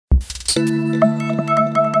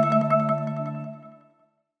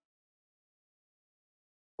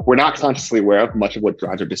we're not consciously aware of much of what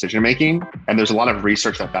drives our decision making. And there's a lot of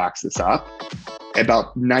research that backs this up.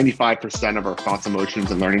 About 95% of our thoughts,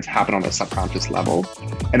 emotions, and learnings happen on a subconscious level.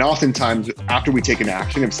 And oftentimes, after we take an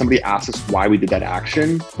action, if somebody asks us why we did that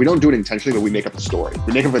action, we don't do it intentionally, but we make up a story.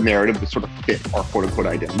 We make up a narrative that sort of fit our quote unquote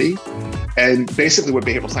identity. And basically what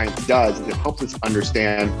behavioral science does is it helps us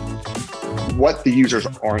understand what the users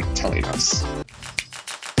aren't telling us.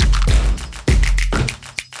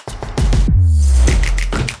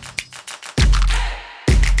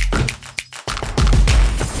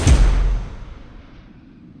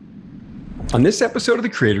 On this episode of the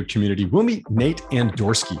Creator Community, we'll meet Nate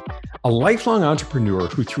Andorsky, a lifelong entrepreneur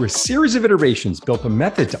who, through a series of iterations, built a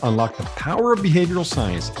method to unlock the power of behavioral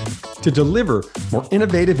science to deliver more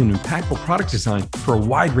innovative and impactful product design for a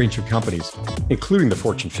wide range of companies, including the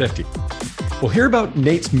Fortune 50. We'll hear about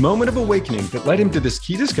Nate's moment of awakening that led him to this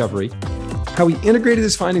key discovery, how he integrated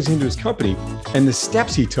his findings into his company, and the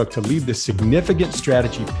steps he took to lead this significant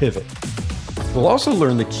strategy pivot. We'll also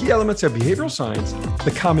learn the key elements of behavioral science,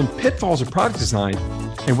 the common pitfalls of product design,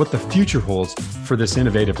 and what the future holds for this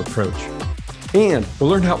innovative approach. And we'll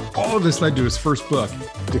learn how all of this led to his first book,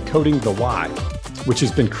 Decoding the Why, which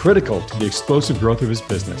has been critical to the explosive growth of his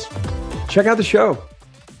business. Check out the show.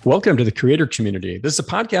 Welcome to the Creator Community. This is a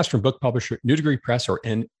podcast from book publisher New Degree Press, or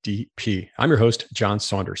NDP. I'm your host, John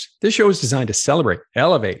Saunders. This show is designed to celebrate,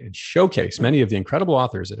 elevate, and showcase many of the incredible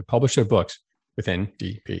authors that have published their books with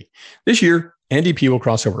NDP. This year, NDP will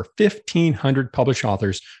cross over 1,500 published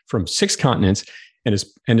authors from 6 continents and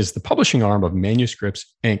is the publishing arm of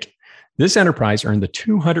Manuscripts, Inc. This enterprise earned the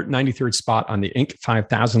 293rd spot on the Inc.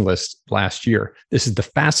 5000 list last year. This is the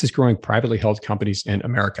fastest growing privately held companies in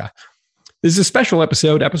America. This is a special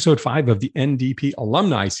episode, episode 5 of the NDP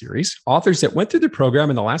Alumni series. Authors that went through the program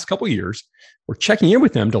in the last couple of years, we're checking in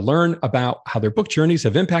with them to learn about how their book journeys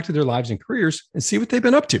have impacted their lives and careers and see what they've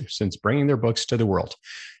been up to since bringing their books to the world.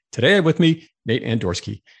 Today, I have with me Nate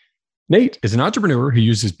Andorsky. Nate is an entrepreneur who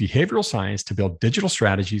uses behavioral science to build digital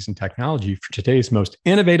strategies and technology for today's most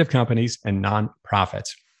innovative companies and nonprofits.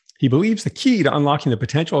 He believes the key to unlocking the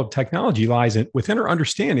potential of technology lies within our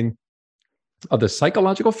understanding of the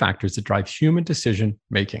psychological factors that drive human decision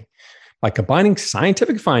making. By combining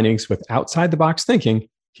scientific findings with outside-the-box thinking,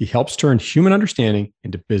 he helps turn human understanding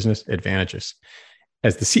into business advantages.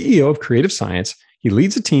 As the CEO of Creative Science, he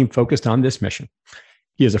leads a team focused on this mission.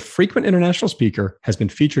 He is a frequent international speaker, has been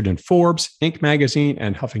featured in Forbes, Inc. magazine,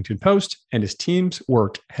 and Huffington Post, and his team's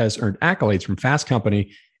work has earned accolades from Fast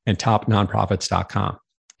Company and TopNonprofits.com.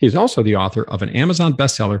 He is also the author of an Amazon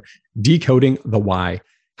bestseller, Decoding the Why,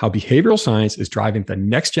 How Behavioral Science is Driving the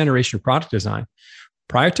Next Generation of Product Design.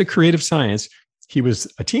 Prior to Creative Science, he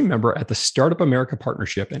was a team member at the Startup America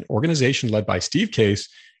Partnership, an organization led by Steve Case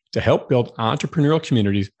to help build entrepreneurial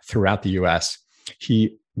communities throughout the U.S.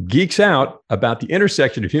 He geeks out about the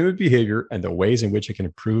intersection of human behavior and the ways in which it can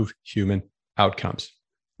improve human outcomes.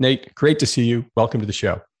 Nate, great to see you. Welcome to the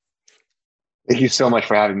show. Thank you so much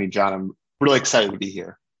for having me, John. I'm really excited to be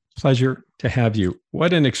here. Pleasure to have you.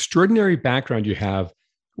 What an extraordinary background you have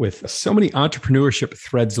with so many entrepreneurship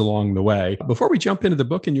threads along the way. Before we jump into the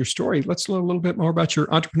book and your story, let's learn a little bit more about your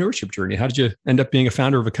entrepreneurship journey. How did you end up being a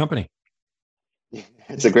founder of a company?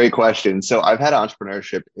 It's a great question. So I've had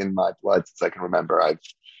entrepreneurship in my blood since I can remember. I've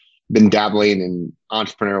been dabbling in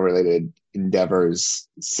entrepreneurial-related endeavors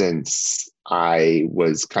since I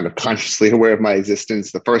was kind of consciously aware of my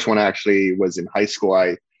existence. The first one actually was in high school.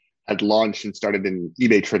 I had launched and started an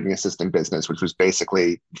eBay trading assistant business, which was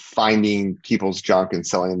basically finding people's junk and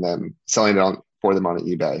selling it for them on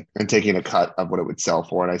eBay and taking a cut of what it would sell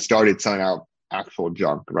for. And I started selling out actual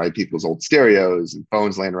junk, right? People's old stereos and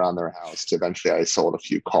phones laying around their house. To eventually, I sold a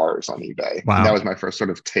few cars on eBay. Wow. And that was my first sort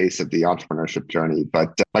of taste of the entrepreneurship journey.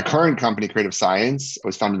 But my current company, Creative Science,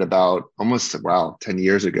 was founded about 10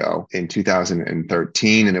 years ago in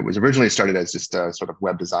 2013. And it was originally started as just a sort of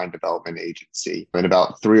web design development agency. And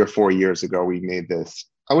about 3 or 4 years ago, we made this,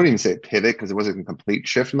 I wouldn't even say a pivot because it wasn't a complete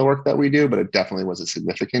shift in the work that we do, but it definitely was a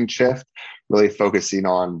significant shift, really focusing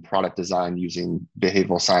on product design using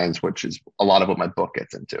behavioral science, which is a lot of what my book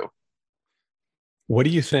gets into. What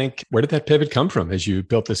do you think? Where did that pivot come from as you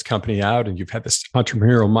built this company out and you've had this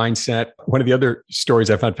entrepreneurial mindset? One of the other stories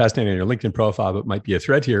I found fascinating in your LinkedIn profile, but might be a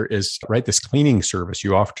thread here, is this cleaning service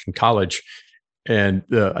you offered in college. And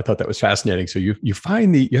I thought that was fascinating. So you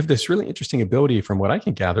have this really interesting ability, from what I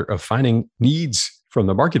can gather, of finding needs from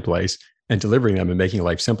the marketplace and delivering them and making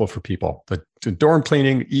life simple for people. The dorm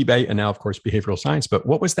cleaning, eBay, and now, of course, behavioral science. But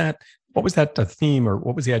what was that theme, or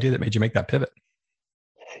what was the idea that made you make that pivot?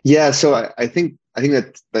 Yeah, so I think I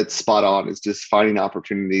think that's spot on, is just finding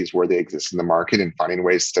opportunities where they exist in the market and finding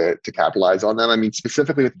ways to capitalize on them. I mean,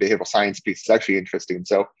 specifically with the behavioral science piece, it's actually interesting.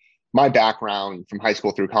 So my background from high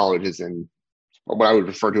school through college is in what I would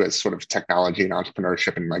refer to as sort of technology and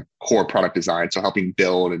entrepreneurship and like core product design. So helping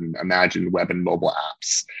build and imagine web and mobile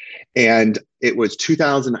apps. And it was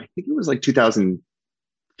 2000, I think it was like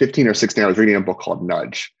 2015 or 16, I was reading a book called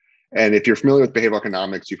Nudge. And if you're familiar with behavioral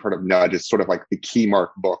economics, you've heard of Nudge. It's sort of like the key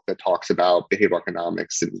mark book that talks about behavioral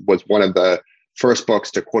economics. It was one of the first books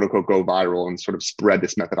to quote unquote go viral and sort of spread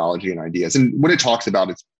this methodology and ideas. And what it talks about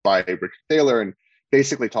is by Richard Thaler, and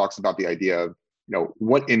basically talks about the idea of,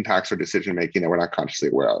 what impacts our decision making that we're not consciously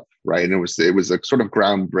aware of, right? And it was a sort of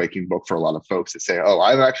groundbreaking book for a lot of folks to say, oh,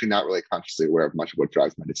 I'm actually not really consciously aware of much of what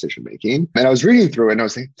drives my decision making. And I was reading through it and I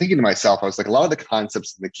was thinking to myself, I was like, a lot of the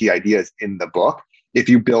concepts and the key ideas in the book, if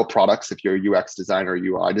you build products, if you're a UX designer or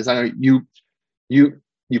UI designer, you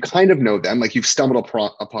kind of know them, like you've stumbled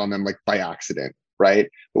upon them like by accident, right?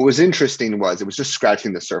 What was interesting was it was just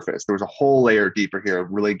scratching the surface. There was a whole layer deeper here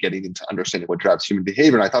of really getting into understanding what drives human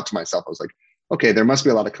behavior. And I thought to myself, I was like, okay, there must be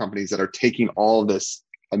a lot of companies that are taking all this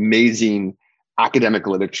amazing academic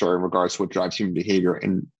literature in regards to what drives human behavior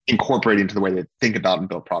and incorporating into the way they think about and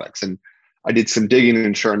build products. And I did some digging,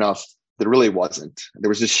 and sure enough, there really wasn't. There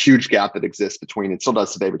was this huge gap that exists between, it still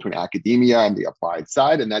does today, between academia and the applied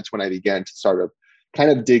side. And that's when I began to sort of kind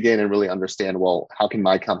of dig in and really understand, well, how can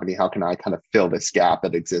I kind of fill this gap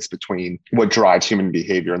that exists between what drives human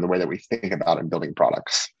behavior and the way that we think about and building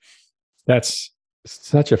products? That's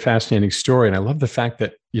such a fascinating story. And I love the fact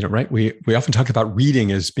that, right, we often talk about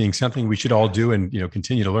reading as being something we should all do and,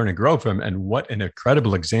 continue to learn and grow from. And what an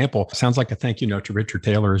incredible example. Sounds like a thank you note to Richard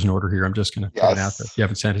Thaler is in order here. I'm just going to put it out there. If you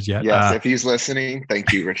haven't sent it yet. Yes, if he's listening,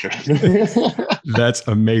 thank you, Richard. That's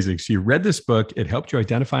amazing. So you read this book, it helped you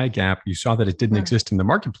identify a gap. You saw that it didn't exist in the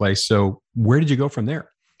marketplace. So where did you go from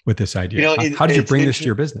there with this idea? How did you bring this to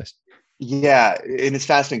your business? Yeah, and it's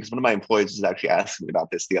fascinating because one of my employees was actually asking me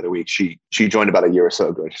about this the other week. She joined about a year or so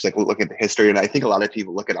ago. She's like, well, look at the history. And I think a lot of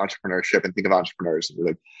people look at entrepreneurship and think of entrepreneurs and they're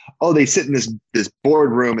like, oh, they sit in this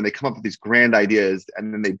boardroom and they come up with these grand ideas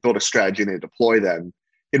and then they build a strategy and they deploy them.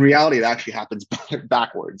 In reality, it actually happens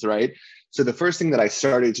backwards, right? So the first thing that I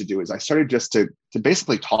started to do is I started just to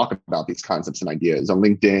basically talk about these concepts and ideas on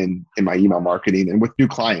LinkedIn, in my email marketing, and with new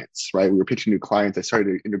clients, right? We were pitching new clients. I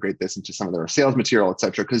started to integrate this into some of their sales material, et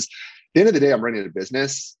cetera, because at the end of the day, I'm running a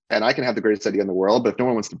business and I can have the greatest idea in the world, but if no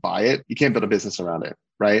one wants to buy it, you can't build a business around it,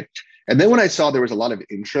 right? And then when I saw there was a lot of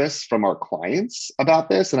interest from our clients about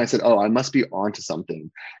this, and I said, oh, I must be onto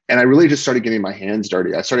something. And I really just started getting my hands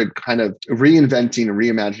dirty. I started kind of reinventing and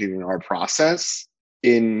reimagining our process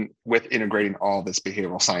with integrating all this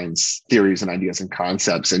behavioral science theories and ideas and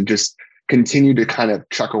concepts, and just continue to kind of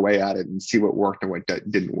chuck away at it and see what worked and what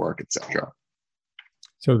didn't work, et cetera.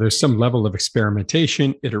 So there's some level of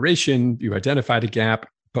experimentation, iteration. You identified a gap,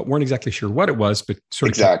 but weren't exactly sure what it was, but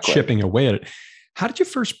sort of chipping away at it. How did you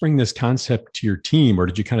first bring this concept to your team, or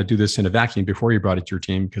did you kind of do this in a vacuum before you brought it to your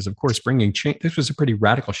team? Because of course, bringing change, this was a pretty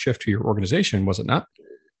radical shift to your organization, was it not?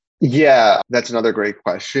 Yeah, that's another great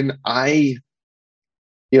question. So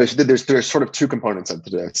there's sort of two components of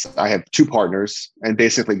this. I have two partners, and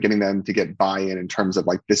basically getting them to get buy-in in terms of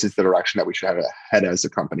like, this is the direction that we should have head as a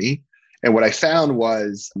company. And what I found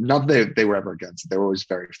was, not that they were ever against it, they were always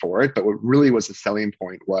very for it, but what really was the selling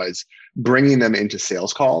point was bringing them into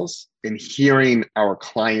sales calls and hearing our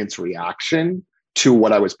clients' reaction to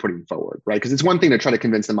what I was putting forward, right? Because it's one thing to try to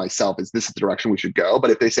convince them myself, is this is the direction we should go.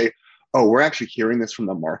 But if they say, oh, we're actually hearing this from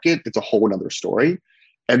the market, it's a whole other story.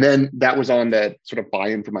 And then that was on that sort of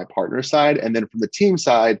buy-in from my partner side. And then from the team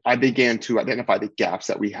side, I began to identify the gaps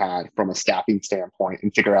that we had from a staffing standpoint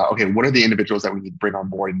and figure out, okay, what are the individuals that we need to bring on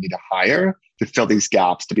board and need to hire to fill these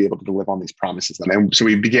gaps to be able to deliver on these promises. And so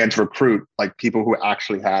we began to recruit like people who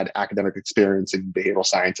actually had academic experience in behavioral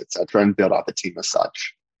science, et cetera, and build out the team as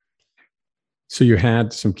such. So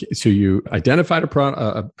you identified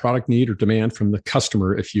a product need or demand from the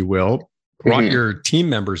customer, if you will, brought your team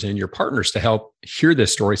members in, your partners, to help hear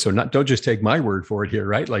this story. So don't just take my word for it here,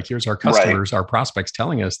 right? Like, here's our customers, our prospects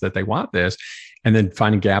telling us that they want this, and then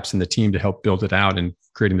finding gaps in the team to help build it out and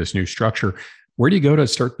creating this new structure. Where do you go to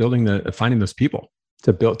start finding those people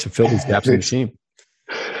to fill these gaps in the team?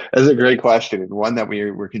 That's a great question, and one that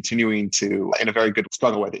we're continuing to, in a very good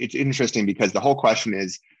struggle with. It's interesting because the whole question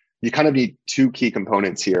is, you kind of need two key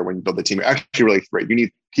components here when you build the team. Actually, really three. You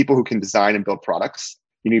need people who can design and build products.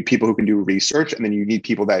 You need people who can do research, and then you need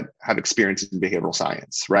people that have experience in behavioral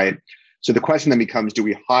science, right? So the question then becomes, do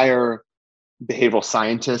we hire behavioral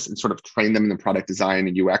scientists and sort of train them in the product design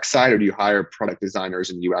and UX side, or do you hire product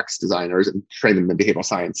designers and UX designers and train them in the behavioral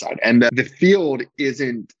science side? And the field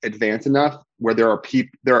isn't advanced enough where there are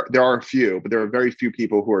people, there are a few, but there are very few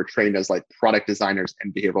people who are trained as like product designers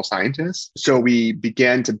and behavioral scientists. So we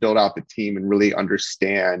began to build out the team and really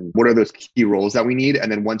understand what are those key roles that we need.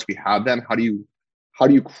 And then once we have them, how do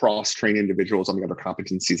you cross train individuals on the other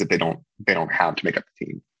competencies that they don't have to make up the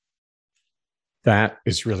team? That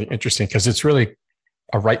is really interesting because it's really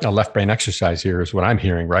a right and a left brain exercise here is what I'm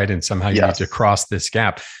hearing, right? And somehow you need to cross this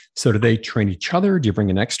gap. So do they train each other? Do you bring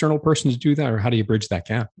an external person to do that? Or how do you bridge that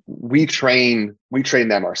gap? We train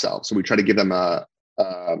them ourselves. So we try to give them a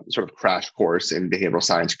sort of crash course in behavioral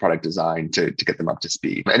science, product design to get them up to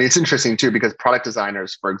speed. And it's interesting too, because product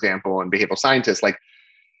designers, for example, and behavioral scientists, like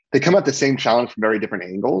they come at the same challenge from very different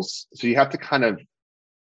angles. So you have to kind of,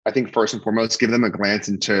 I think first and foremost, give them a glance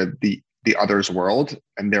into the other's world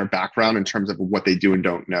and their background in terms of what they do and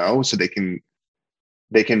don't know, so they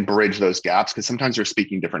can bridge those gaps, because sometimes they're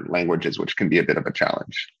speaking different languages, which can be a bit of a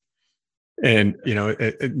challenge. And,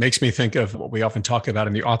 it makes me think of what we often talk about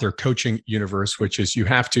in the author coaching universe, which is you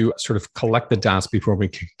have to sort of collect the dots before we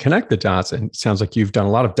can connect the dots. And it sounds like you've done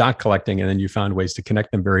a lot of dot collecting and then you found ways to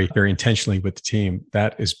connect them very, very intentionally with the team.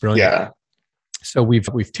 That is brilliant. Yeah. So we've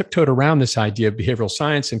tiptoed around this idea of behavioral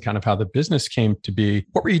science and kind of how the business came to be.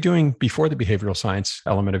 What were you doing before the behavioral science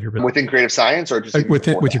element of your business? Within creative science, or just with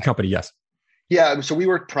your company? Yes. Yeah. So we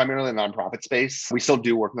work primarily in the nonprofit space. We still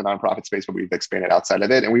do work in the nonprofit space, but we've expanded outside of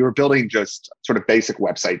it. And we were building just sort of basic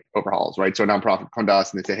website overhauls, right? So a nonprofit come to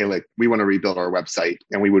us and they say, hey, like, we want to rebuild our website.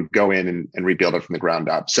 And we would go in and rebuild it from the ground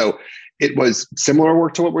up. So it was similar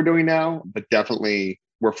work to what we're doing now, but definitely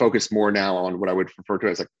we're focused more now on what I would refer to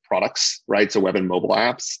as like products, right? So web and mobile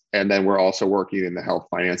apps. And then we're also working in the health,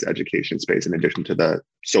 finance, education space, in addition to the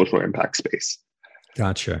social impact space.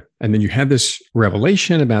 Gotcha. And then you had this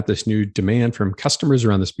revelation about this new demand from customers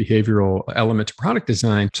around this behavioral element to product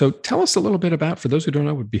design. So tell us a little bit about, for those who don't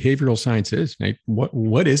know what behavioral science is, Nate,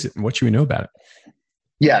 what is it and what should we know about it?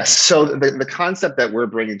 Yes. So the concept that we're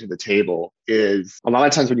bringing to the table is a lot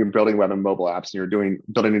of times when you're building web and mobile apps and you're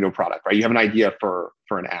building a new product, right? You have an idea for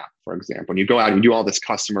an app, for example, and you go out and you do all this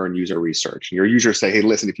customer and user research. And your users say, hey,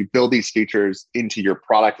 listen, if you build these features into your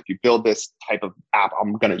product, if you build this type of app,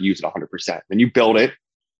 I'm going to use it 100%. Then you build it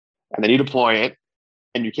and then you deploy it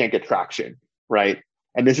and you can't get traction, right?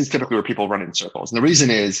 And this is typically where people run in circles. And the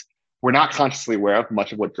reason is we're not consciously aware of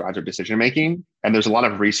much of what drives our decision making. And there's a lot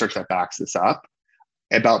of research that backs this up.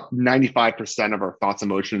 About 95% of our thoughts,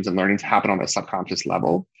 emotions, and learnings happen on a subconscious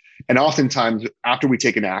level. And oftentimes, after we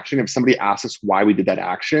take an action, if somebody asks us why we did that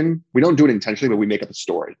action, we don't do it intentionally, but we make up a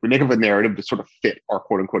story. We make up a narrative to sort of fit our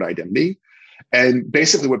quote unquote identity. And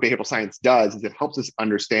basically what behavioral science does is it helps us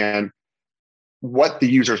understand what the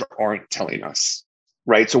users aren't telling us,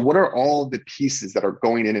 right? So what are all the pieces that are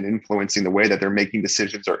going in and influencing the way that they're making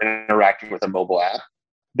decisions or interacting with a mobile app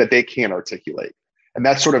that they can't articulate? And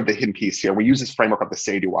that's sort of the hidden piece here. We use this framework of the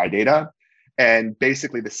say, do, I data. And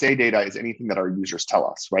basically the say data is anything that our users tell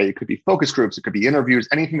us, right? It could be focus groups, it could be interviews,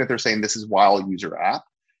 anything that they're saying, this is why I'll use your app.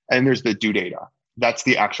 And there's the do data. That's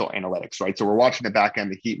the actual analytics, right? So we're watching the back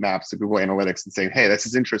end, the heat maps, the Google Analytics and saying, hey, this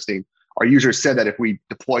is interesting. Our users said that if we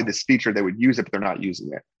deployed this feature, they would use it, but they're not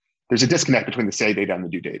using it. There's a disconnect between the say data and the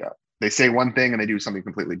do data. They say one thing and they do something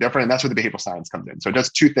completely different. And that's where the behavioral science comes in. So it does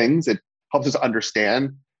two things. It helps us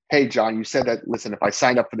understand, hey, John, you said that, listen, if I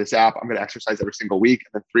signed up for this app, I'm going to exercise every single week.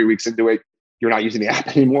 And then 3 weeks into it, you're not using the app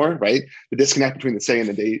anymore, right? The disconnect between the say and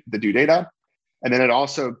the do data. And then it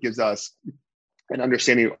also gives us an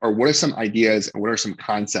understanding, or what are some ideas and what are some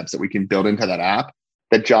concepts that we can build into that app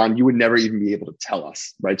that, John, you would never even be able to tell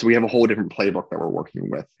us, right? So we have a whole different playbook that we're working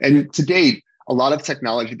with. And to date, a lot of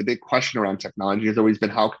technology, the big question around technology has always been,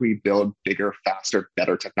 how can we build bigger, faster,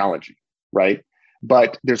 better technology, right?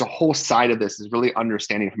 But there's a whole side of this is really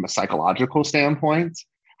understanding from a psychological standpoint,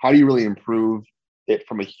 how do you really improve it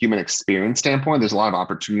from a human experience standpoint? There's a lot of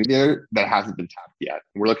opportunity there that hasn't been tapped yet.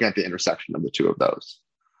 And we're looking at the intersection of the two of those.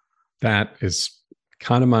 That is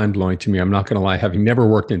kind of mind-blowing to me. I'm not going to lie, having never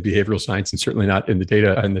worked in behavioral science and certainly not in the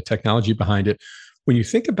data and the technology behind it. When you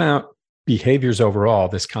think about behaviors overall,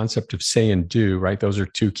 this concept of say and do, right? Those are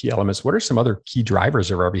two key elements. What are some other key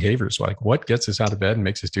drivers of our behaviors? Like what gets us out of bed and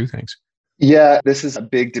makes us do things? Yeah, this is a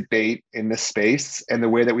big debate in this space and the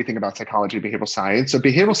way that we think about psychology and behavioral science. So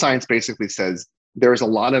behavioral science basically says there's a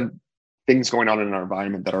lot of things going on in our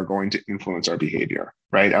environment that are going to influence our behavior,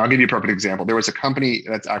 right? I'll give you a perfect example. There was a company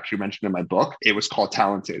that's actually mentioned in my book. It was called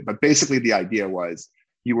Talented, but basically the idea was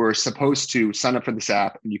you were supposed to sign up for this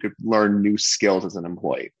app and you could learn new skills as an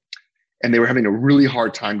employee. and they were having a really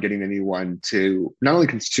hard time getting anyone to not only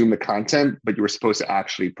consume the content, but you were supposed to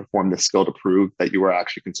actually perform the skill to prove that you were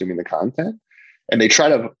actually consuming the content. And they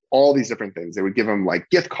tried all these different things. They would give them like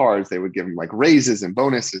gift cards, they would give them like raises and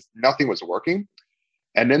bonuses. Nothing was working.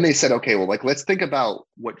 And then they said, okay, well, like, let's think about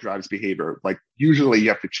what drives behavior. Like, usually you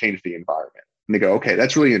have to change the environment. And they go, okay,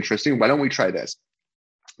 that's really interesting. Why don't we try this?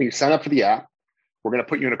 You sign up for the app. We're going to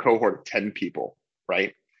put you in a cohort of 10 people,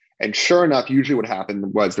 right? And sure enough, usually what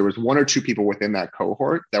happened was there was one or two people within that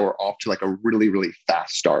cohort that were off to like a really, really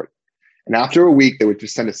fast start. And after a week, they would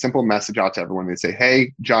just send a simple message out to everyone. They'd say,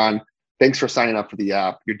 hey, John, thanks for signing up for the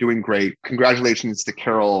app. You're doing great. Congratulations to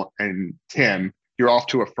Carol and Tim. You're off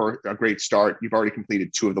to a great start. You've already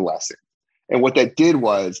completed 2 of the lessons. And what that did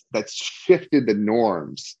was that shifted the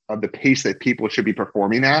norms of the pace that people should be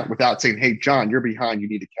performing at without saying, hey, John, you're behind. You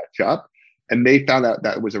need to catch up. And they found out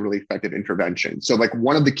that was a really effective intervention. So like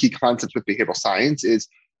one of the key concepts with behavioral science is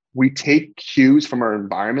we take cues from our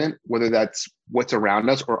environment, whether that's what's around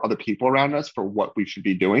us or other people around us for what we should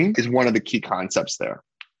be doing is one of the key concepts there.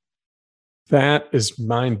 That is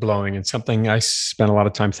mind-blowing and something I spent a lot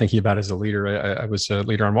of time thinking about as a leader. I was a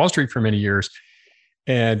leader on Wall Street for many years.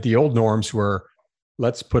 And the old norms were,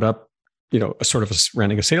 let's put up,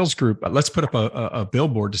 running a sales group, let's put up a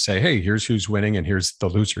billboard to say, hey, here's who's winning and here's the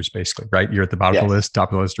losers, basically, right? You're at the bottom of the list,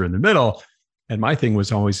 top of the list, or in the middle. And my thing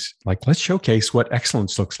was always like, let's showcase what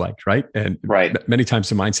excellence looks like, right? And many times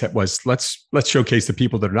the mindset was, let's showcase the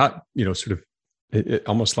people that are not,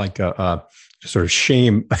 almost like a sort of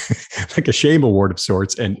shame, like a shame award of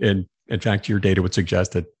sorts. And in fact, your data would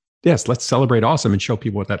suggest that, yes, let's celebrate awesome and show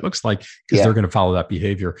people what that looks like because they're going to follow that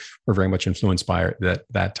behavior. We're very much influenced by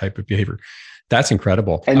that type of behavior. That's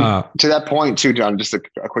incredible. And to that point too, John, just a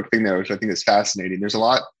quick thing there, which I think is fascinating. There's a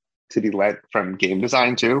lot to be led from game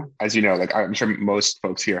design too. As you know, like I'm sure most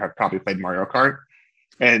folks here have probably played Mario Kart.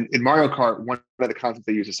 And in Mario Kart, one of the concepts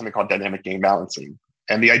they use is something called dynamic game balancing.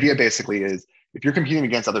 And the idea basically is if you're competing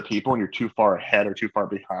against other people and you're too far ahead or too far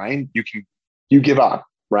behind, you give up.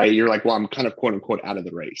 Right? You're like, well, I'm kind of quote unquote out of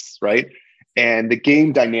the race, right? And the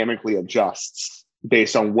game dynamically adjusts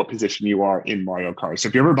based on what position you are in Mario Kart. So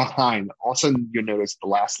if you're ever behind, all of a sudden you'll notice the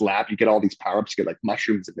last lap, you get all these power-ups, you get like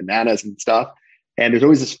mushrooms and bananas and stuff. And there's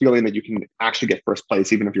always this feeling that you can actually get first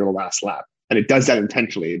place, even if you're the last lap. And it does that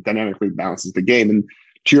intentionally. It dynamically balances the game. And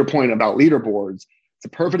to your point about leaderboards, it's a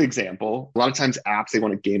perfect example. A lot of times apps, they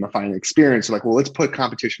want to gamify an experience. So like, well, let's put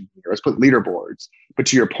competition here. Let's put leaderboards. But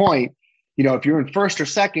to your point, if you're in first or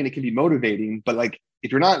second, it can be motivating. But like,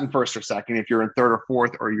 if you're not in first or second, if you're in third or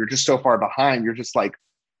fourth, or you're just so far behind, you're just like,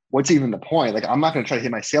 what's even the point? Like, I'm not going to try to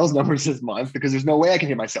hit my sales numbers this month because there's no way I can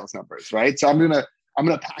hit my sales numbers, right? So I'm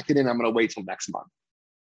gonna pack it in. I'm gonna wait till next month.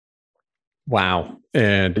 Wow.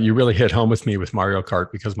 And you really hit home with me with Mario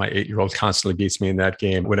Kart because my 8-year-old constantly beats me in that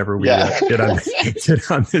game whenever we get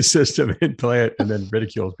on this system and play it and then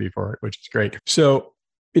ridicules me for it, which is great. So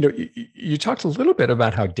you talked a little bit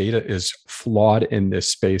about how data is flawed in this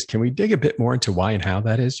space. Can we dig a bit more into why and how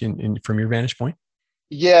that is from your vantage point?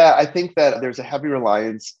 Yeah, I think that there's a heavy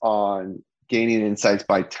reliance on gaining insights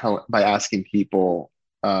by asking people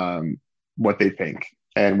what they think.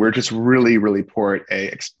 And we're just really, really poor at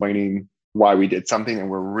explaining why we did something. And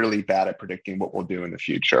we're really bad at predicting what we'll do in the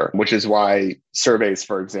future, which is why surveys,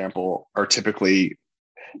 for example, are typically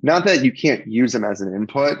not that you can't use them as an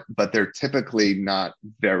input, but they're typically not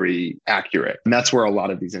very accurate. And that's where a lot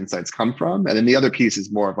of these insights come from. And then the other piece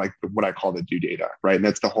is more of like what I call the do data, right? And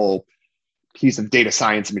that's the whole piece of data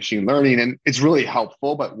science and machine learning. And it's really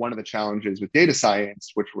helpful. But one of the challenges with data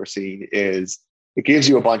science, which we're seeing, is it gives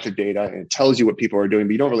you a bunch of data and it tells you what people are doing,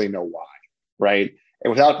 but you don't really know why, right?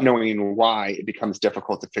 And without knowing why, it becomes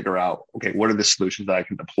difficult to figure out, okay, what are the solutions that I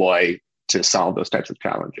can deploy to solve those types of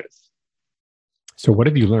challenges? So what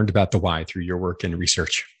have you learned about the why through your work and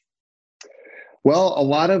research? Well, a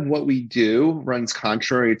lot of what we do runs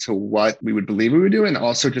contrary to what we would believe we would do. And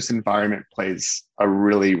also just environment plays a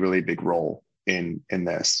really, really big role in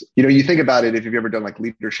this. You think about it, if you've ever done like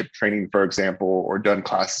leadership training, for example, or done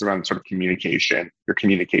classes around sort of communication, your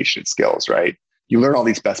communication skills, right? You learn all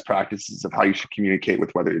these best practices of how you should communicate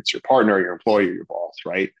with whether it's your partner, your employee, or your boss,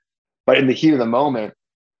 right? But in the heat of the moment,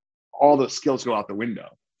 all those skills go out the window,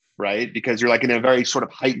 right? Because you're like in a very sort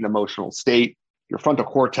of heightened emotional state. Your frontal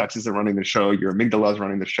cortex isn't running the show. Your amygdala is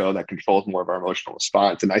running the show that controls more of our emotional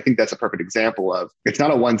response. And I think that's a perfect example of, it's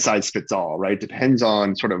not a one size fits all, right? It depends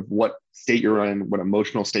on sort of what state you're in, what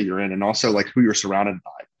emotional state you're in, and also like who you're surrounded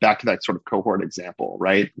by. Back to that sort of cohort example,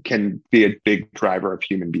 right? Can be a big driver of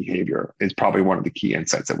human behavior is probably one of the key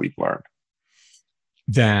insights that we've learned.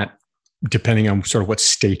 That depending on sort of what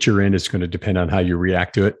state you're in, it's going to depend on how you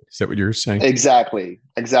react to it. Is that what you're saying? Exactly.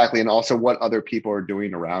 And also what other people are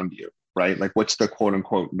doing around you, right? Like what's the quote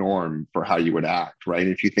unquote norm for how you would act, right?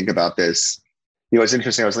 If you think about this, it's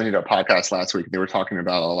interesting. I was listening to a podcast last week. They were talking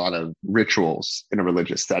about a lot of rituals in a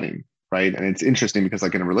religious setting, right? And it's interesting because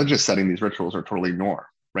like in a religious setting, these rituals are totally norm,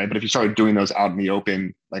 right? But if you started doing those out in the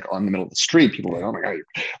open, like on the middle of the street, people are like, oh my God,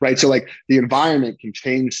 right? So like the environment can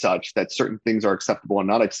change such that certain things are acceptable and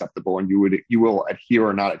not acceptable. And you will adhere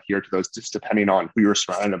or not adhere to those just depending on who you're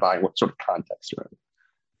surrounded by and what sort of context you're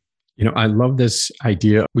in. I love this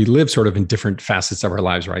idea. We live sort of in different facets of our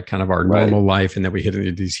lives, right? Kind of our normal life. And then we hit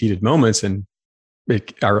into these heated moments and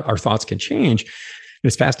our thoughts can change. And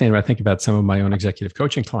it's fascinating when I think about some of my own executive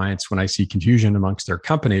coaching clients, when I see confusion amongst their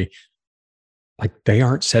company, like they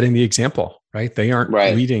aren't setting the example, right? They aren't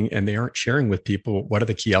leading and they aren't sharing with people what are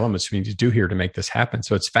the key elements we need to do here to make this happen.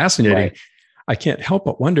 So it's fascinating. Right. I can't help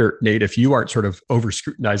but wonder, Nate, if you aren't sort of over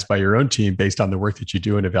scrutinized by your own team based on the work that you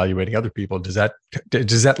do in evaluating other people, does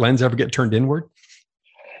that lens ever get turned inward?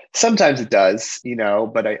 Sometimes it does,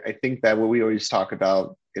 but I think that what we always talk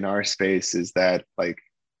about in our space is that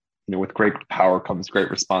with great power comes great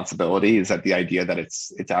responsibility. Is that the idea that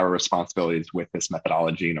it's our responsibilities with this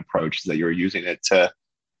methodology and approach is that you're using it to,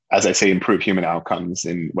 as I say, improve human outcomes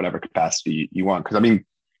in whatever capacity you want. Because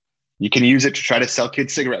you can use it to try to sell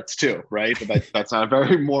kids cigarettes too, right? But that's not a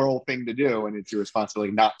very moral thing to do, and it's your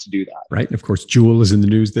responsibility not to do that. Right. And of course, Juul is in the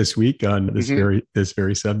news this week on this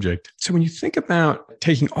very subject. So when you think about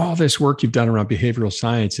taking all this work you've done around behavioral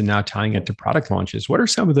science and now tying it to product launches, what are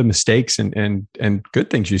some of the mistakes and good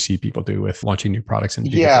things you see people do with launching new products in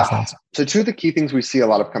behavioral science? So two of the key things we see a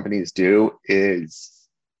lot of companies do is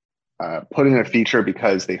put in a feature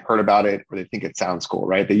because they heard about it or they think it sounds cool,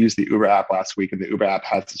 right? They used the Uber app last week and the Uber app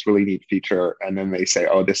has this really neat feature. And then they say,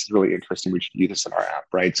 oh, this is really interesting. We should use this in our app,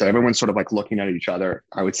 right? So everyone's sort of like looking at each other,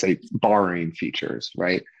 I would say borrowing features,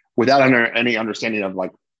 right? Without any understanding of like,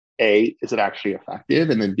 A, is it actually effective?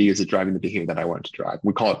 And then B, is it driving the behavior that I want to drive?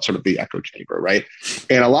 We call it sort of the echo chamber, right?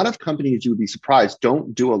 And a lot of companies, you would be surprised,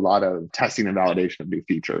 don't do a lot of testing and validation of new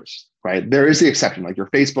features, right? There is the exception, like your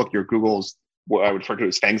Facebook, your Google's, what I would refer to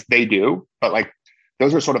as FANGs, they do, but like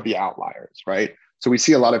those are sort of the outliers, right? So we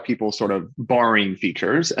see a lot of people sort of borrowing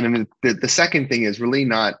features. And then the second thing is really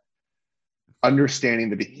not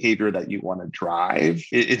understanding the behavior that you want to drive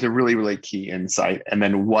is a really, really key insight. And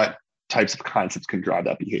then what types of concepts can drive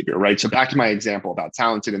that behavior, right? So back to my example about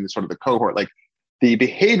talented and the sort of the cohort, like the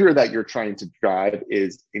behavior that you're trying to drive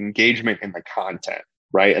is engagement in the content,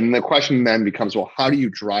 right? And the question then becomes, well, how do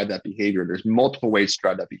you drive that behavior? There's multiple ways to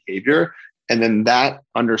drive that behavior. And then that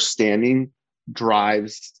understanding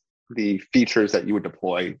drives the features that you would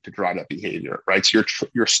deploy to drive that behavior, right? So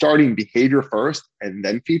you're starting behavior first and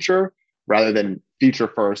then feature, rather than feature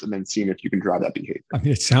first and then seeing if you can drive that behavior. I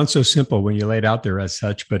mean, it sounds so simple when you lay it out there as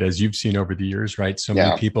such, but as you've seen over the years, right? So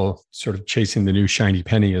many people sort of chasing the new shiny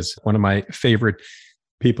penny. Is one of my favorite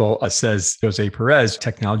people says, Jose Perez,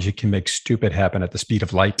 technology can make stupid happen at the speed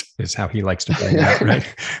of light is how he likes to bring it out,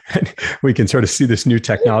 right? And we can sort of see this new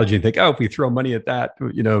technology and think, oh, if we throw money at that,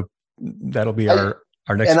 that'll be our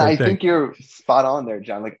next And I thing. think you're spot on there,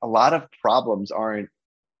 John. Like a lot of problems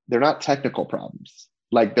they're not technical problems.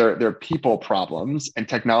 Like they're people problems, and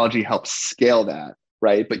technology helps scale that,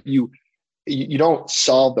 right? But you don't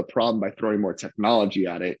solve the problem by throwing more technology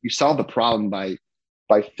at it. You solve the problem by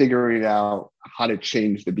figuring out how to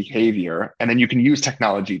change the behavior, and then you can use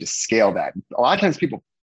technology to scale that. A lot of times people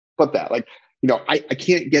put that like, I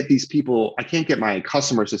can't get my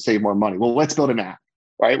customers to save more money. Well, let's build an app,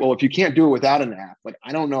 right? Well, if you can't do it without an app, like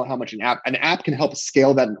I don't know how much an app can help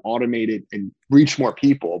scale that and automate it and reach more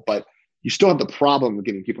people, but you still have the problem of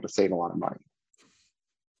getting people to save a lot of money.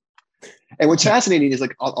 And what's fascinating is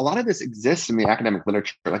like a lot of this exists in the academic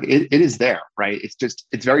literature. Like it is there, right?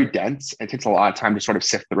 It's very dense. It takes a lot of time to sort of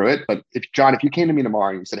sift through it. But if you came to me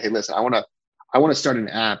tomorrow and you said, hey, listen, I want to start an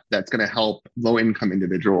app that's going to help low income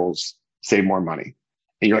individuals save more money.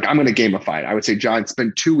 And you're like, I'm going to gamify it. I would say, John,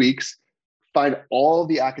 spend 2 weeks, find all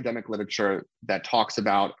the academic literature that talks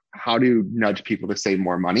about how to nudge people to save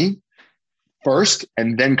more money first,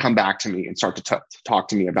 and then come back to me and start to talk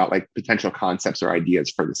to me about like potential concepts or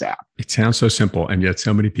ideas for this app. It sounds so simple, and yet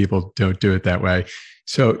so many people don't do it that way.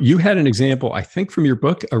 So you had an example, I think, from your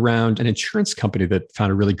book around an insurance company that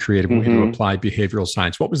found a really creative way to apply behavioral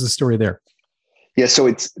science. What was the story there? Yeah, so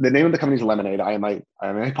it's the name of the company is Lemonade. I'm a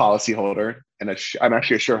policyholder, and I'm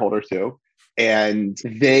actually a shareholder too. And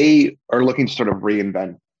they are looking to sort of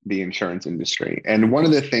reinvent the insurance industry. And one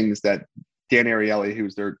of the things that Dan Ariely,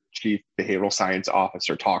 who's their chief behavioral science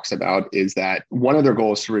officer, talks about is that one of their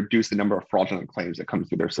goals is to reduce the number of fraudulent claims that come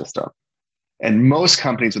through their system, And most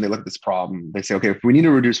companies, when they look at this problem, they say, okay, if we need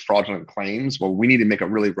to reduce fraudulent claims, well, we need to make a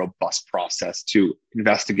really robust process to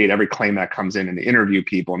investigate every claim that comes in and to interview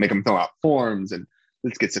people and make them fill out forms. And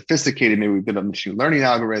let's get sophisticated. Maybe we build a machine learning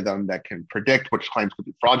algorithm that can predict which claims could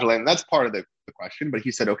be fraudulent. And that's part of the question. But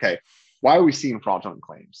he said, okay, why are we seeing fraudulent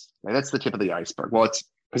claims? Right? That's the tip of the iceberg. Well, it's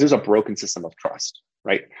because there's a broken system of trust,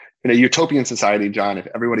 right? In a utopian society, John, if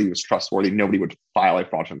everybody was trustworthy, nobody would file a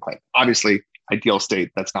fraudulent claim. Obviously, ideal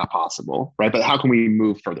state, that's not possible, right? But how can we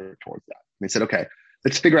move further towards that? And they said, okay,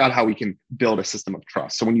 let's figure out how we can build a system of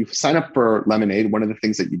trust. So when you sign up for Lemonade, one of the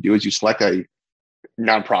things that you do is you select a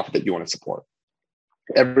nonprofit that you want to support.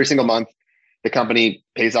 Every single month, the company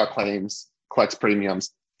pays out claims, collects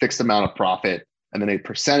premiums, fixed amount of profit, and then a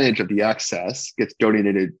percentage of the excess gets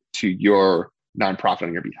donated to your nonprofit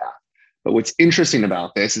on your behalf. But what's interesting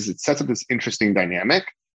about this is it sets up this interesting dynamic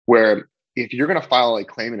where if you're going to file a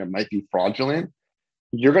claim and it might be fraudulent,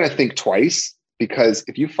 you're going to think twice, because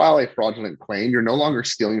if you file a fraudulent claim, you're no longer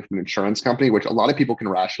stealing from an insurance company, which a lot of people can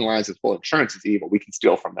rationalize as, well, insurance is evil, we can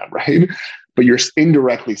steal from them, right? But you're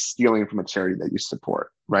indirectly stealing from a charity that you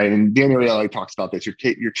support, right? And Dan Ariely talks about this.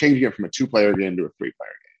 You're changing it from a 2-player game to a 3-player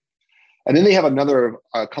game. And then they have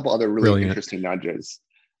a couple other really interesting nudges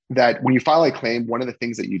that when you file a claim, one of the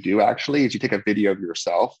things that you do actually is you take a video of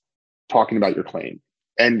yourself talking about your claim.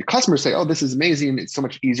 And customers say, oh, this is amazing. It's so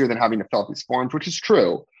much easier than having to fill out these forms, which is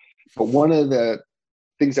true. But one of the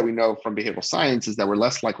things that we know from behavioral science is that we're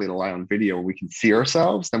less likely to rely on video where we can see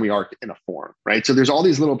ourselves than we are in a form, right? So there's all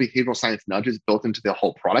these little behavioral science nudges built into the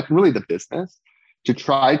whole product, and really the business, to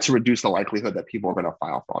try to reduce the likelihood that people are going to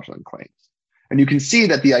file fraudulent claims. And you can see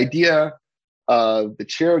that the idea of the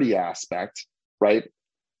charity aspect, right?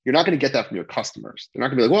 You're not going to get that from your customers. They're not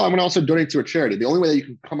going to be like, well, I'm going to also donate to a charity. The only way that you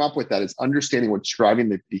can come up with that is understanding what's driving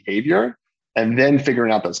the behavior and then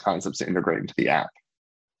figuring out those concepts to integrate into the app.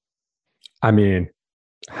 I mean,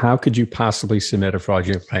 how could you possibly submit a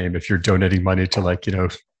fraudulent claim if you're donating money to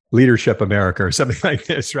Leadership America or something like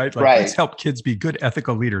this, right? Like, let's help kids be good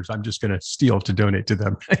ethical leaders. I'm just going to steal to donate to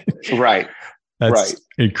them. Right. That's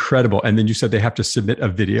incredible. And then you said they have to submit a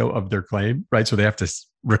video of their claim, right? So they have to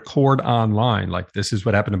record online, like, this is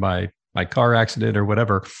what happened to my car accident or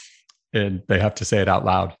whatever. And they have to say it out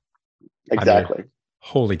loud. Exactly. I mean,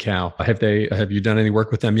 holy cow. Have you done any work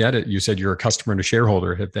with them yet? You said you're a customer and a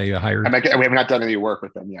shareholder. Have they hired? We have not done any work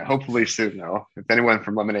with them yet. Hopefully soon, though, if anyone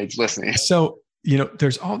from Lemonade's listening. So,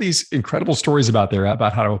 there's all these incredible stories about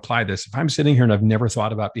how to apply this. If I'm sitting here and I've never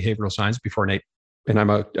thought about behavioral science before, Nate, and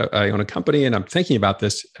I own a company and I'm thinking about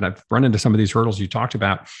this and I've run into some of these hurdles you talked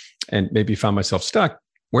about and maybe found myself stuck,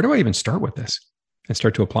 where do I even start with this and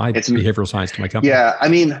start to apply behavioral science to my company? Yeah, I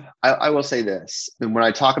mean, I will say this. And when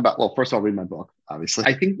I talk about, well, first of all, read my book, obviously.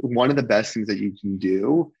 I think one of the best things that you can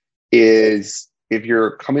do is, if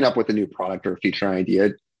you're coming up with a new product or a feature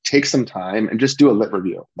idea, take some time and just do a lit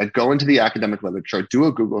review. Like, go into the academic literature, do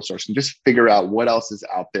a Google search, and just figure out what else is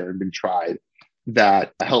out there and been tried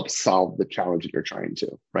that helps solve the challenge that you're trying to,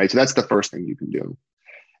 right? So that's the first thing you can do.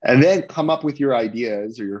 And then come up with your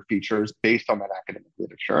ideas or your features based on that academic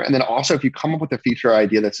literature. And then also, if you come up with a feature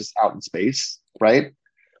idea that's just out in space, right?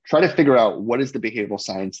 Try to figure out what is the behavioral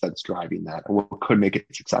science that's driving that and what could make it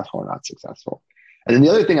successful or not successful. And then the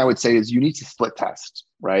other thing I would say is you need to split test,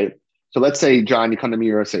 right? So let's say, John, you come to me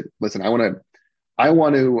or say, listen, I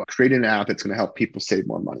want to create an app that's going to help people save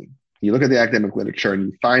more money. You look at the academic literature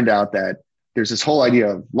and you find out that there's this whole idea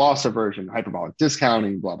of loss aversion, hyperbolic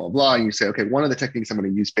discounting, blah, blah, blah. And you say, okay, one of the techniques I'm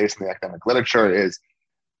going to use based on the academic literature is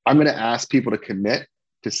I'm going to ask people to commit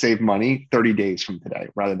to save money 30 days from today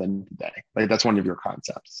rather than today. Like, that's one of your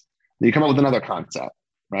concepts. Then you come up with another concept,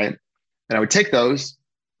 right? And I would take those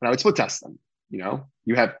and I would split test them.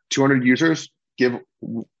 You have 200 users, give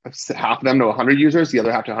half of them to 100 users, the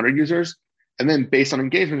other half to 100 users. And then based on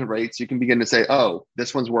engagement rates, you can begin to say, oh,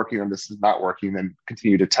 this one's working or this is not working, then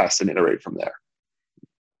continue to test and iterate from there.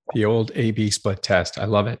 The old A/B split test. I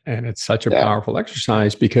love it. And it's such a powerful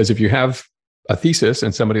exercise, because if you have a thesis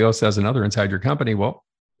and somebody else has another inside your company, well,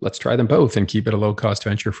 let's try them both and keep it a low cost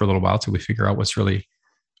venture for a little while till we figure out what's really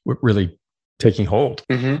taking hold.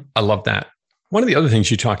 Mm-hmm. I love that. One of the other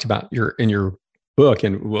things you talked about in your book,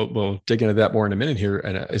 and we'll dig into that more in a minute here,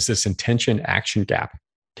 is this intention action gap.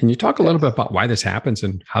 Can you talk a little bit about why this happens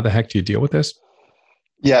and how the heck do you deal with this?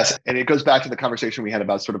 Yes. And it goes back to the conversation we had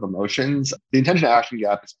about sort of emotions. The intention action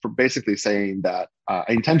gap is for basically saying that I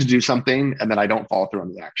intend to do something and then I don't follow through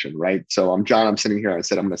on the action, right? So I'm John, I'm sitting here, I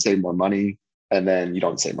said, I'm going to save more money. And then you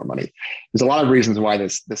don't save more money. There's a lot of reasons why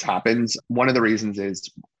this happens. One of the reasons is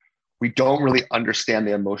we don't really understand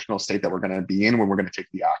the emotional state that we're going to be in when we're going to take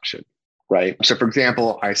the action. right? So for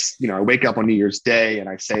example, I wake up on New Year's Day and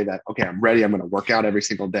I say that, okay, I'm ready. I'm going to work out every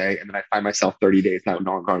single day. And then I find myself 30 days now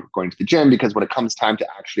no longer going to the gym, because when it comes time to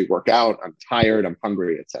actually work out, I'm tired, I'm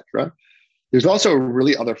hungry, etc. There's also a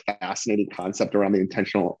really other fascinating concept around the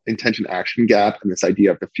intention action gap and this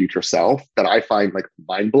idea of the future self that I find like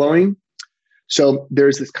mind blowing. So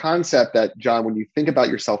there's this concept that, John, when you think about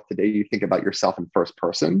yourself today, you think about yourself in first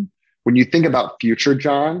person. When you think about future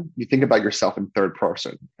John, you think about yourself in third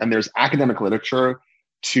person. And there's academic literature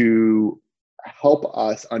to help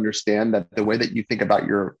us understand that the way that you think about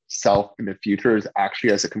yourself in the future is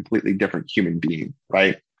actually as a completely different human being,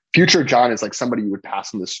 right? Future John is like somebody you would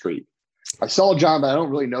pass on the street. I saw John, but I don't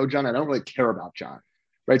really know John. I don't really care about John,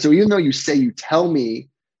 right? So even though you tell me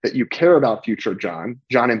that you care about future John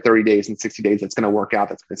in 30 days and 60 days, that's going to work out,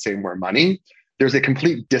 that's going to save more money, there's a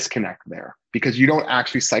complete disconnect there, because you don't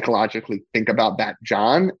actually psychologically think about that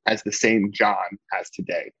John as the same John as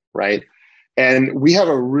today, right? And we have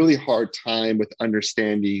a really hard time with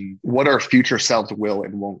understanding what our future selves will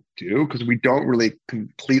and won't do, because we don't really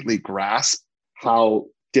completely grasp how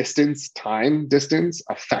time distance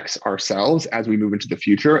affects ourselves as we move into the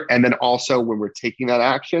future. And then also when we're taking that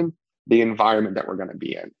action, the environment that we're going to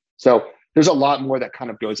be in. So there's a lot more that kind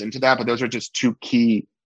of goes into that, but those are just two key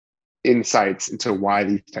insights into why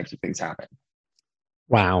these types of things happen.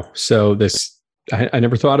 Wow. So I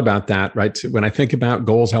never thought about that, right? So when I think about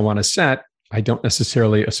goals I want to set, I don't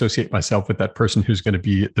necessarily associate myself with that person who's going to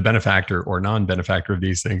be the benefactor or non-benefactor of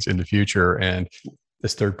these things in the future. And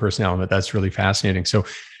this third person element, that's really fascinating. So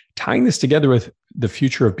tying this together with the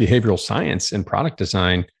future of behavioral science and product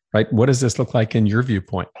design, right? What does this look like in your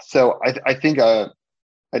viewpoint? So I think a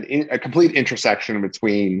complete intersection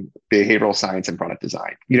between behavioral science and product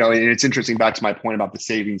design. And it's interesting, back to my point about the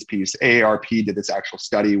savings piece. AARP did this actual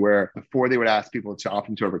study where before they would ask people to opt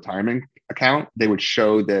into a retirement account, they would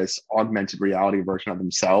show this augmented reality version of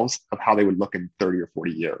themselves of how they would look in 30 or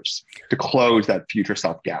 40 years to close that future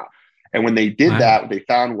self gap. And when they did that, what they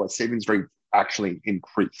found was savings rate actually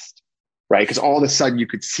increased, right? Because all of a sudden you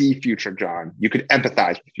could see future John, you could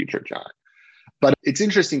empathize with future John. But it's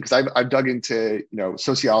interesting because I've dug into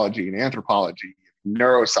sociology and anthropology,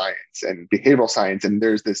 neuroscience and behavioral science, and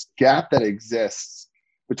there's this gap that exists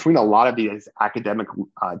between a lot of these academic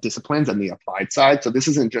disciplines and the applied side. So this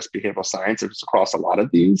isn't just behavioral science; it's across a lot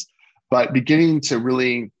of these. But beginning to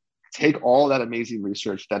really take all that amazing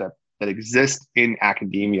research that exists in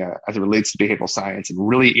academia as it relates to behavioral science and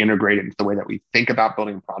really integrate it into the way that we think about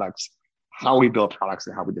building products, how we build products,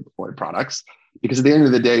 and how we deploy products. Because at the end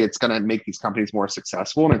of the day, it's going to make these companies more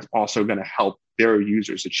successful, and it's also going to help their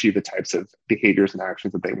users achieve the types of behaviors and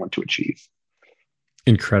actions that they want to achieve.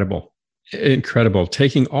 Incredible.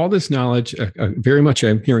 Taking all this knowledge, very much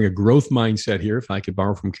I'm hearing a growth mindset here, if I could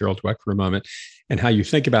borrow from Carol Dweck for a moment, and how you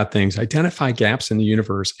think about things, identify gaps in the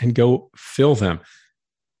universe and go fill them.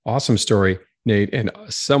 Awesome story, Nate, and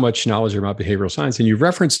so much knowledge about behavioral science. And you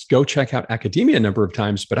referenced go check out academia a number of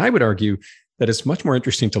times, but I would argue that it's much more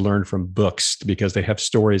interesting to learn from books because they have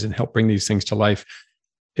stories and help bring these things to life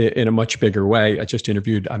in a much bigger way. I just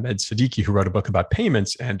interviewed Ahmed Siddiqui, who wrote a book about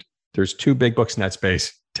payments, and there's two big books in that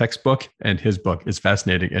space, textbook and his book is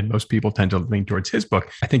fascinating. And most people tend to lean towards his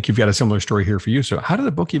book. I think you've got a similar story here for you. So how did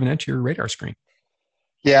the book even enter your radar screen?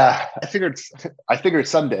 Yeah, I figured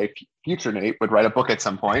someday future Nate would write a book at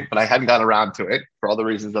some point, but I hadn't gotten around to it for all the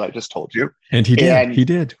reasons that I just told you. And he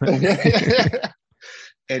did.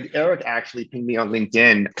 And Eric actually pinged me on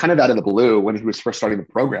LinkedIn kind of out of the blue when he was first starting the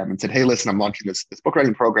program and said, hey, listen, I'm launching this book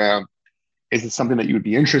writing program. Is this something that you would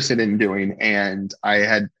be interested in doing? And I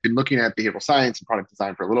had been looking at behavioral science and product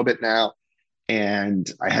design for a little bit now. And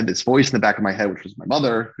I had this voice in the back of my head, which was my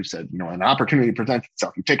mother, who said, an opportunity presents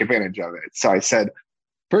itself, you take advantage of it. So I said,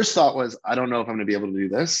 first thought was, I don't know if I'm going to be able to do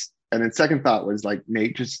this. And then second thought was like,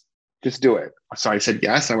 Nate, just do it. So I said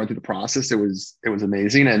yes. I went through the process. It was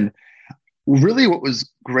amazing. And really what was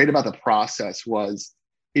great about the process was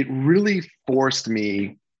it really forced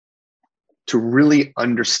me to really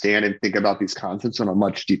understand and think about these concepts on a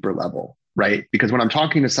much deeper level, right? Because when I'm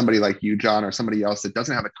talking to somebody like you, John, or somebody else that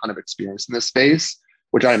doesn't have a ton of experience in this space,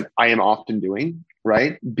 which I am often doing,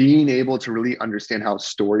 right? Being able to really understand how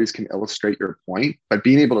stories can illustrate your point, but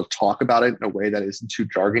being able to talk about it in a way that isn't too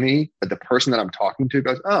jargony, but the person that I'm talking to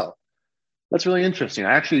goes, oh, that's really interesting.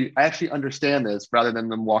 I actually understand this, rather than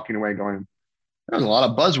them walking away going, there's a lot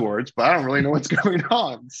of buzzwords, but I don't really know what's going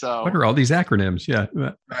on. So what are all these acronyms? Yeah.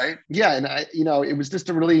 Right. Yeah. And it was just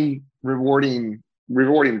a really rewarding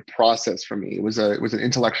process for me. It was an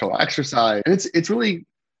intellectual exercise. And it's really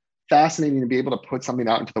fascinating to be able to put something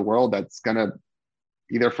out into the world that's going to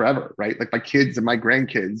be there forever, right? Like my kids and my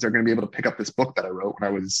grandkids are going to be able to pick up this book that I wrote when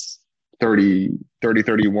I was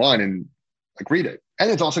 31 and like read it. And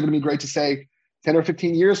it's also going to be great to say 10 or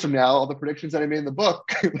 15 years from now, all the predictions that I made in the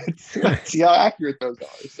book, let's see how accurate those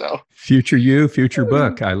are. So future you, future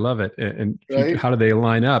book. I love it. And right? How do they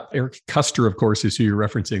line up? Eric Custer, of course, is who you're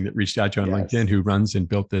referencing, that reached out to you on Yes. LinkedIn, who runs and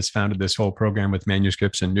founded this whole program with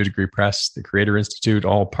manuscripts and New Degree Press, the Creator Institute,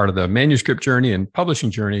 all part of the manuscript journey and publishing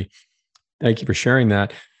journey. Thank you for sharing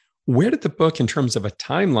that. Where did the book, in terms of a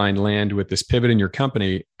timeline, land with this pivot in your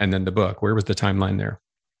company and then the book? Where was the timeline there?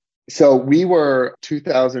 So we were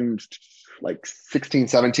 2016,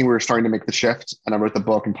 17, we were starting to make the shift, and I wrote the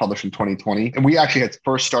book and published in 2020. And we actually had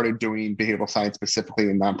first started doing behavioral science specifically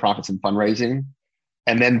in nonprofits and fundraising.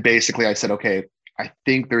 And then basically I said, okay, I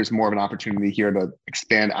think there's more of an opportunity here to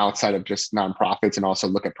expand outside of just nonprofits and also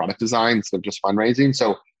look at product design instead of just fundraising.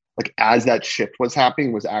 So like as that shift was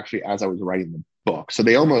happening was actually as I was writing the book. So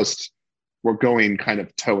they almost were going kind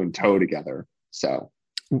of toe and toe together. So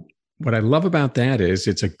what I love about that is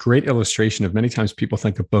it's a great illustration of many times people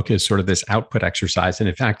think a book is sort of this output exercise. And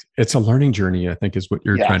in fact, it's a learning journey, I think, is what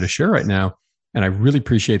you're trying to share right now. And I really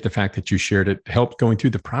appreciate the fact that you shared it, helped going through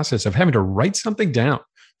the process of having to write something down,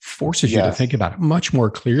 forces you to think about it much more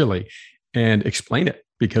clearly and explain it.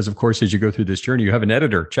 Because of course, as you go through this journey, you have an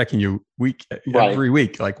editor checking you every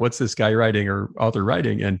week, like what's this guy writing or author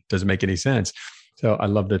writing, and does it make any sense? So I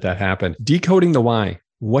love that happened. Decoding the Why.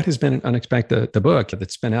 What has been an unexpected, the book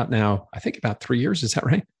that's been out now, I think about 3 years. Is that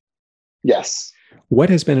right? Yes.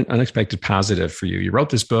 What has been an unexpected positive for you? You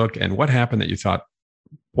wrote this book, and what happened that you thought,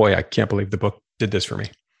 boy, I can't believe the book did this for me?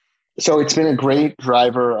 So it's been a great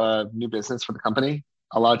driver of new business for the company.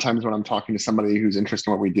 A lot of times when I'm talking to somebody who's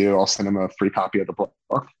interested in what we do, I'll send them a free copy of the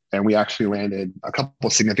book. And we actually landed a couple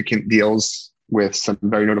of significant deals with some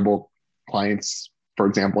very notable clients. For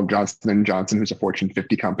example, Johnson & Johnson, who's a Fortune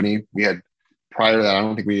 50 company. We had, prior to that, I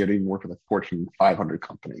don't think we had even worked with a Fortune 500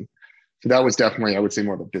 company. So that was definitely, I would say,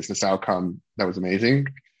 more of a business outcome that was amazing.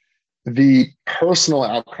 The personal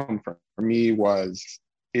outcome for me was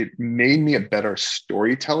it made me a better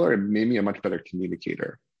storyteller. It made me a much better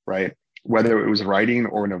communicator, right? Whether it was writing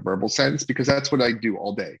or in a verbal sense, because that's what I do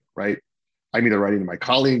all day, right? I'm either writing to my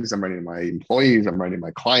colleagues, I'm writing to my employees, I'm writing to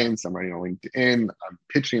my clients, I'm writing on LinkedIn, I'm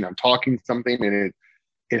pitching, I'm talking something, and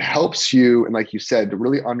it helps you, and like you said, to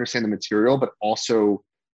really understand the material, but also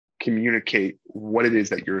communicate what it is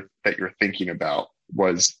that you're thinking about.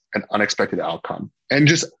 Was an unexpected outcome, and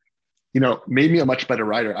just made me a much better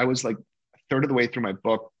writer. I was like a third of the way through my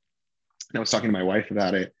book, and I was talking to my wife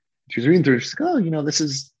about it. She was reading through. She's like, "Oh, this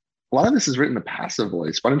is a lot of this is written in the passive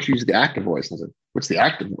voice. Why don't you use the active voice?" And I was like, "What's the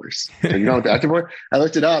active voice?" So, what the active voice? I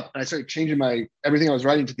looked it up, and I started changing everything I was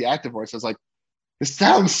writing to the active voice. I was like, this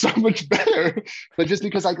sounds so much better. But just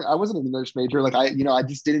because I wasn't an English major, like I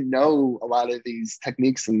just didn't know a lot of these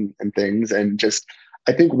techniques and things. And just,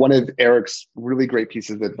 I think one of Eric's really great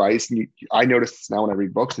pieces of advice, and I notice this now when I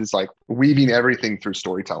read books, is like weaving everything through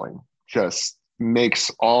storytelling just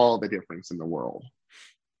makes all the difference in the world.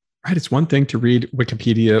 Right. It's one thing to read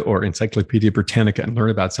Wikipedia or Encyclopedia Britannica and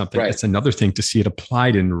learn about something. Right. It's another thing to see it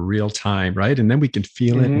applied in real time, right? And then we can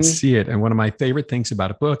feel it and see it. And one of my favorite things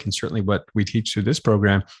about a book, and certainly what we teach through this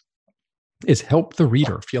program, is help the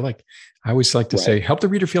reader feel like, I always like to say, help the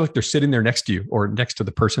reader feel like they're sitting there next to you or next to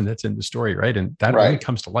the person that's in the story, right? And that only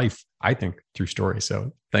comes to life, I think, through story.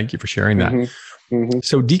 So thank you for sharing that.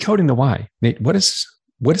 So decoding the why, Nate, what is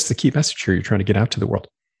the key message here you're trying to get out to the world?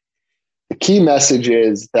 The key message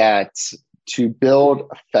is that to build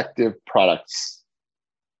effective products,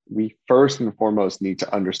 we first and foremost need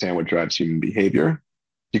to understand what drives human behavior,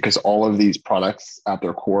 because all of these products at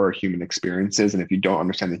their core are human experiences. And if you don't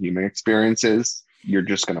understand the human experiences, you're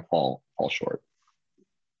just going to fall short.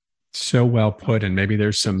 So well put. And maybe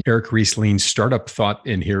there's some Eric Ries-Lean startup thought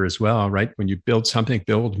in here as well, right? When you build something,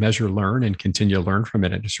 build, measure, learn, and continue to learn from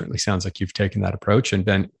it. And it certainly sounds like you've taken that approach and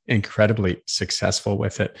been incredibly successful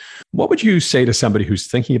with it. What would you say to somebody who's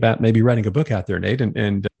thinking about maybe writing a book out there, Nate?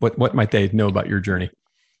 And what might they know about your journey?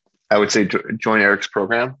 I would say join Eric's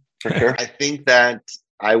program for sure. I think that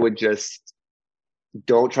I would just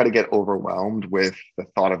don't try to get overwhelmed with the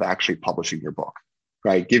thought of actually publishing your book,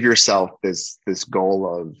 right? Give yourself this goal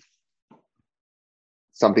of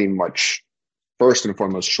something much, first and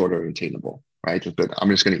foremost, shorter and attainable, right? I'm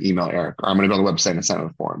just going to email Eric, or I'm going to go to the website and sign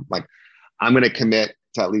up for him. Like, I'm going to commit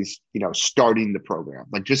to at least, starting the program.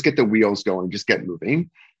 Like, just get the wheels going, just get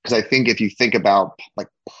moving. Because I think if you think about like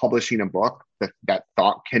publishing a book, that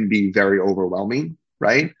thought can be very overwhelming,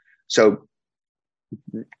 right? So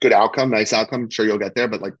good outcome, nice outcome, sure you'll get there.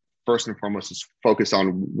 But like first and foremost is focus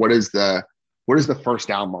on what does the first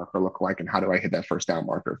down marker look like, and how do I hit that first down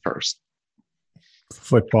marker first?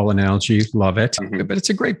 Football analogy, love it. Mhm. But it's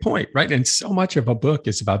a great point, right? And so much of a book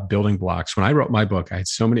is about building blocks. When I wrote my book, I had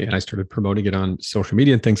so many, and I started promoting it on social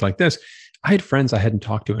media and things like this. I had friends I hadn't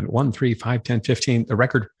talked to in 1, 3, 5, 10, 15, the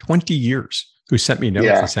record 20 years, who sent me notes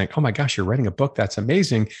and saying, oh my gosh, you're writing a book. That's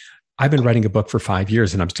amazing. I've been writing a book for 5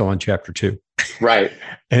 years and I'm still on chapter 2. Right.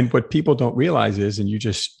 And what people don't realize is, and you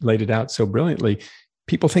just laid it out so brilliantly,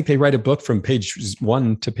 people think they write a book from page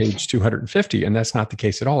 1 to page 250, and that's not the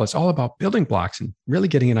case at all. It's all about building blocks and really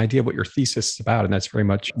getting an idea of what your thesis is about. And that's very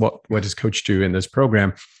much what does Coach do in this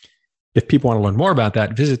program. If people want to learn more about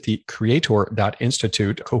that, visit the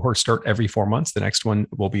creator.institute. Cohorts start every 4 months. The next one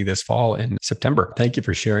will be this fall in September. Thank you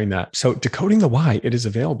for sharing that. So Decoding the Why, it is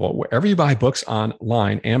available wherever you buy books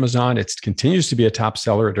online. Amazon, it continues to be a top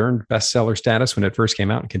seller. It earned bestseller status when it first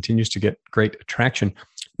came out and continues to get great traction.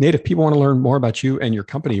 Nate, if people want to learn more about you and your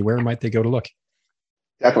company, where might they go to look?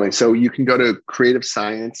 Definitely. So you can go to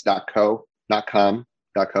creativescience.co.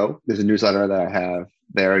 There's a newsletter that I have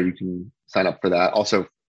there. You can sign up for that. Also,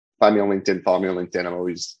 find me on LinkedIn, follow me on LinkedIn. I'm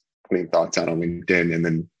always putting thoughts out on LinkedIn, and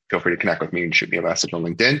then feel free to connect with me and shoot me a message on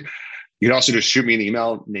LinkedIn. You can also just shoot me an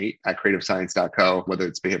email, nate@creativescience.co, whether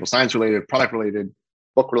it's behavioral science related, product related,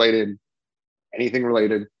 book related, anything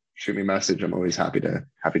related, shoot me a message. I'm always happy to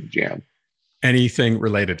jam. Anything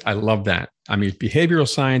related. I love that. I mean, behavioral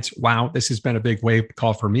science, wow, this has been a big wake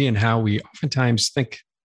call for me and how we oftentimes think,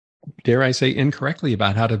 dare I say, incorrectly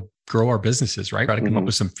about how to grow our businesses, right? Try to come up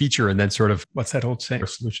with some feature and then sort of, what's that old saying?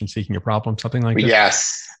 Solution seeking a problem, something like that.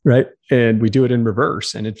 Yes. Right. And we do it in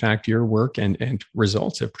reverse. And in fact, your work and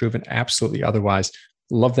results have proven absolutely otherwise.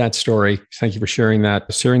 Love that story. Thank you for sharing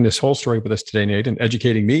this whole story with us today, Nate, and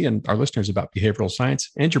educating me and our listeners about behavioral science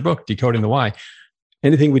and your book, Decoding the Why.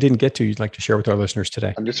 Anything we didn't get to you'd like to share with our listeners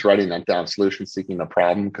today? I'm just writing that down, solution seeking a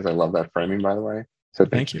problem, because I love that framing, by the way. So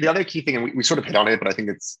thank you. The other key thing, and we sort of hit on it, but I think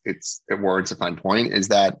it warrants a fine point, is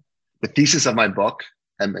that the thesis of my book,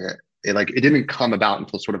 and it didn't come about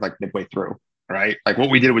until sort of like midway through, right? Like what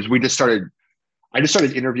we did was I just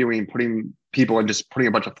started interviewing, putting people and just putting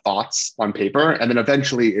a bunch of thoughts on paper. And then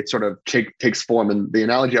eventually it sort of takes form. And the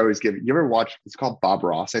analogy I always give, you ever watch, it's called Bob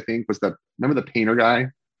Ross, I think, remember the painter guy?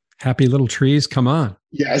 Happy Little Trees, come on.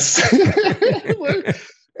 Yes.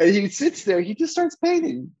 And he sits there, he just starts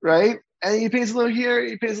painting, right? And he paints a little here,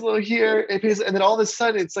 he paints a little here, and then all of a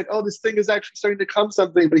sudden it's like, oh, this thing is actually starting to come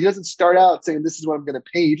something, but he doesn't start out saying, this is what I'm going to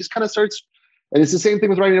paint. He just kind of starts, and it's the same thing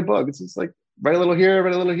with writing a book. It's just like, write a little here,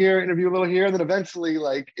 interview a little here, and then eventually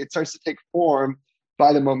like it starts to take form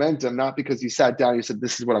by the momentum, not because you sat down, you said,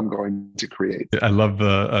 this is what I'm going to create. I love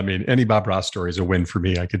any Bob Ross story is a win for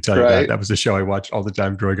me. I could tell you that. That was a show I watched all the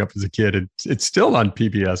time growing up as a kid, and it's still on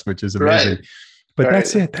PBS, which is amazing. Right. But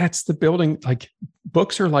that's it. That's the building. Like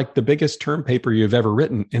books are like the biggest term paper you've ever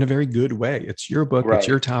written in a very good way. It's your book, it's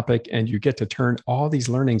your topic, and you get to turn all these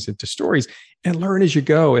learnings into stories and learn as you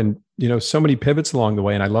go. And, so many pivots along the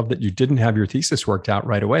way. And I love that you didn't have your thesis worked out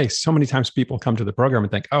right away. So many times people come to the program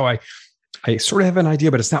and think, oh, I sort of have an idea,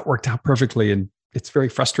 but it's not worked out perfectly. And it's very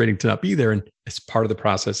frustrating to not be there. And it's part of the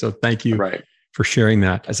process. So thank you for sharing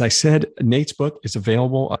that. As I said, Nate's book is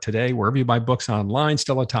available today wherever you buy books online,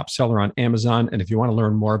 still a top seller on Amazon. And if you want to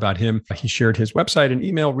learn more about him, he shared his website and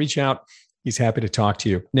email, reach out. He's happy to talk to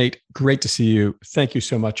you. Nate, great to see you. Thank you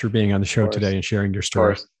so much for being on the show today and sharing your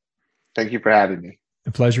story. Thank you for having me.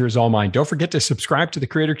 The pleasure is all mine. Don't forget to subscribe to the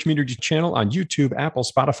Creator Community channel on YouTube, Apple,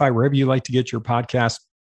 Spotify, wherever you like to get your podcasts.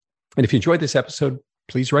 And if you enjoyed this episode,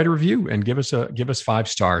 please write a review and give us 5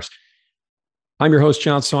 stars. I'm your host,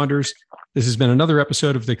 John Saunders. This has been another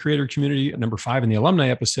episode of the Creator Community, number 5 in the Alumni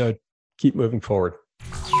episode. Keep moving forward.